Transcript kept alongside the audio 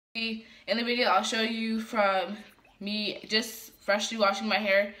In the video, I'll show you from me just freshly washing my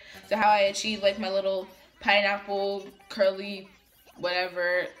hair to how I achieve like my little pineapple curly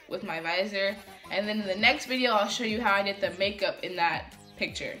whatever with my visor. And then in the next video, I'll show you how I did the makeup in that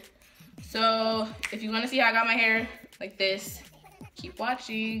picture. So if you want to see how I got my hair like this, keep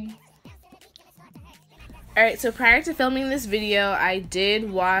watching. Alright, so prior to filming this video, I did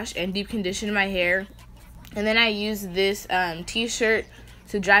wash and deep condition my hair. And then I used this t-shirt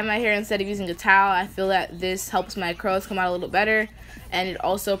to dry my hair instead of using a towel. I feel that this helps my curls come out a little better, and it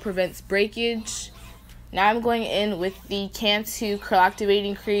also prevents breakage. Now I'm going in with the Cantu Curl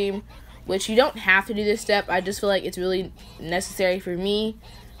Activating Cream, which you don't have to do this step. I just feel like it's really necessary for me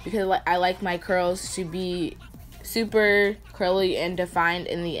because I like my curls to be super curly and defined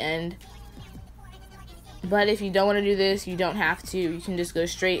in the end. But if you don't want to do this, you don't have to. You can just go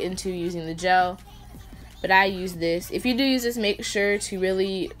straight into using the gel. But I use this. If you do use this, make sure to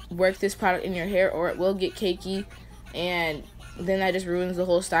really work this product in your hair or it will get cakey, and then that just ruins the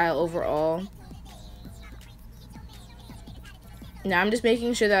whole style overall. Now I'm just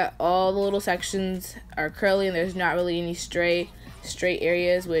making sure that all the little sections are curly and there's not really any straight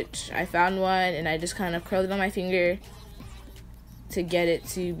areas, which I found one and I just kind of curled it on my finger to get it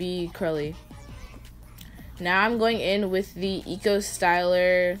to be curly. Now I'm going in with the Eco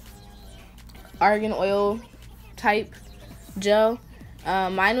Styler Argan oil type gel.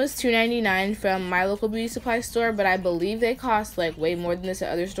 Mine was $2.99 from my local beauty supply store, but I believe they cost like way more than this at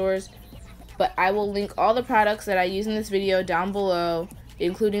other stores. But I will link all the products that I use in this video down below,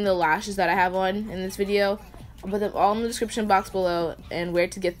 including the lashes that I have on in this video. I'll put them all in the description box below and where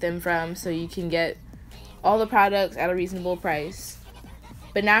to get them from, so you can get all the products at a reasonable price.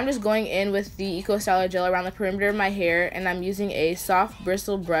 But now I'm just going in with the Eco Styler gel around the perimeter of my hair, and I'm using a soft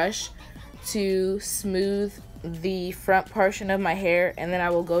bristle brush to smooth the front portion of my hair, and then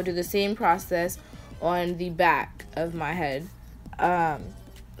I will go do the same process on the back of my head.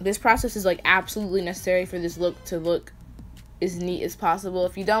 This process is like absolutely necessary for this look to look as neat as possible.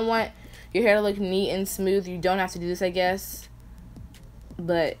 If you don't want your hair to look neat and smooth, you don't have to do this, I guess,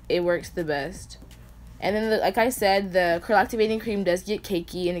 but it works the best. And then like I said, the curl activating cream does get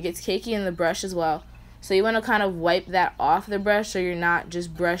cakey, and it gets cakey in the brush as well, so you want to kind of wipe that off the brush so you're not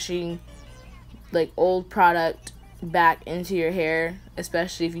just brushing like old product back into your hair,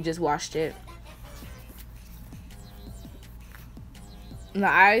 especially if you just washed it.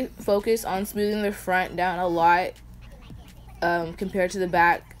 Now I focus on smoothing the front down a lot compared to the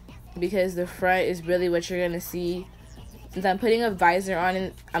back, because the front is really what you're gonna see. Since I'm putting a visor on,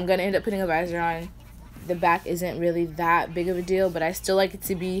 and I'm gonna end up putting a visor on, the back isn't really that big of a deal, but I still like it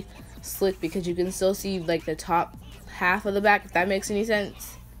to be slick because you can still see like the top half of the back, if that makes any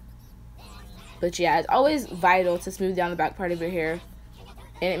sense. But yeah, it's always vital to smooth down the back part of your hair,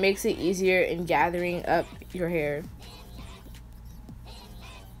 and it makes it easier in gathering up your hair.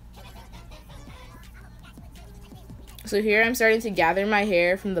 So here I'm starting to gather my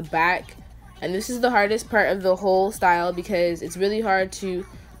hair from the back, and this is the hardest part of the whole style because it's really hard to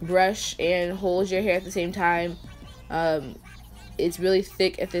brush and hold your hair at the same time. It's really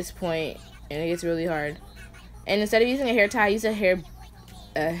thick at this point and it gets really hard. And instead of using a hair tie, I use a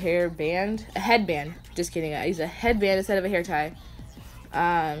headband. Just kidding, I use a headband instead of a hair tie.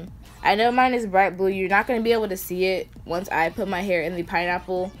 I know mine is bright blue. You're not going to be able to see it once I put my hair in the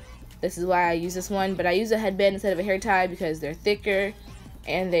pineapple. This is why I use this one, but I use a headband instead of a hair tie because they're thicker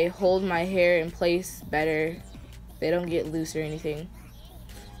and they hold my hair in place better. They don't get loose or anything.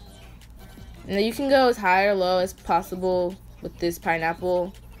 Now you can go as high or low as possible with this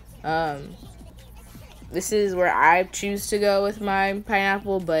pineapple. This is where I choose to go with my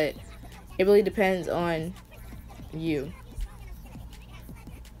pineapple, but it really depends on you.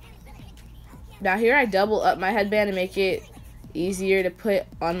 Now here I double up my headband to make it easier to put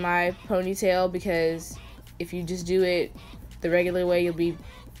on my ponytail, because if you just do it the regular way, you'll be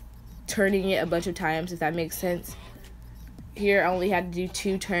turning it a bunch of times, if that makes sense. Here I only had to do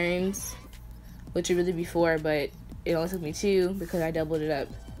 2 turns, which would really be 4, but it only took me 2 because I doubled it up.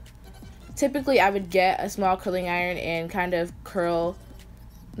 Typically I would get a small curling iron and kind of curl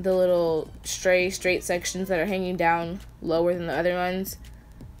the little straight sections that are hanging down lower than the other ones,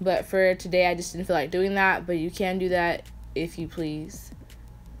 but for today I just didn't feel like doing that, but you can do that if you please.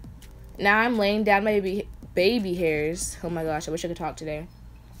 Now I'm laying down my baby hairs. Oh my gosh, I wish I could talk today.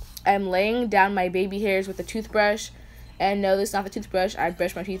 I'm laying down my baby hairs with a toothbrush. And no, this is not the toothbrush I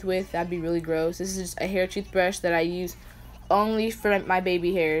brush my teeth with. That'd be really gross. This is just a hair toothbrush that I use only for my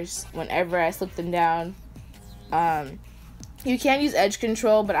baby hairs whenever I slip them down. You can use edge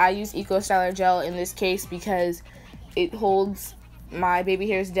control, but I use Eco Styler gel in this case because it holds my baby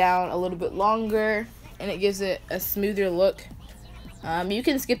hairs down a little bit longer, and it gives it a smoother look. You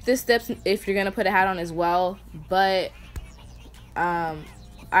can skip this step if you're gonna put a hat on as well, but I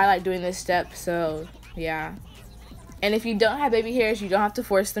like doing this step, so yeah. And if you don't have baby hairs, you don't have to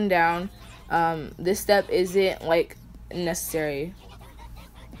force them down. This step isn't like necessary.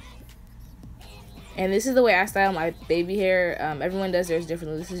 And this is the way I style my baby hair. Everyone does theirs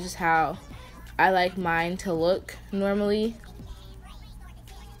differently. This is just how I like mine to look normally.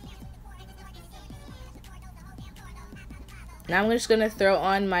 Now I'm just gonna throw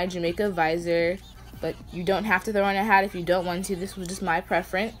on my Jamaica visor, but you don't have to throw on a hat if you don't want to. This was just my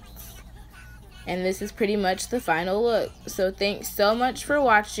preference. And this is pretty much the final look. So thanks so much for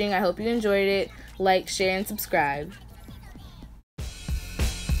watching. I hope you enjoyed it. Like, share, and subscribe.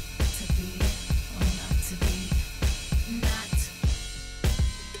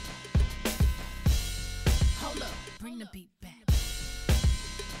 Bring the beat back.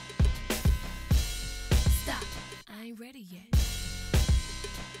 Stop, I ain't ready yet.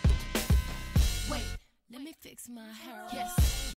 Wait, let me fix my hair. Yes.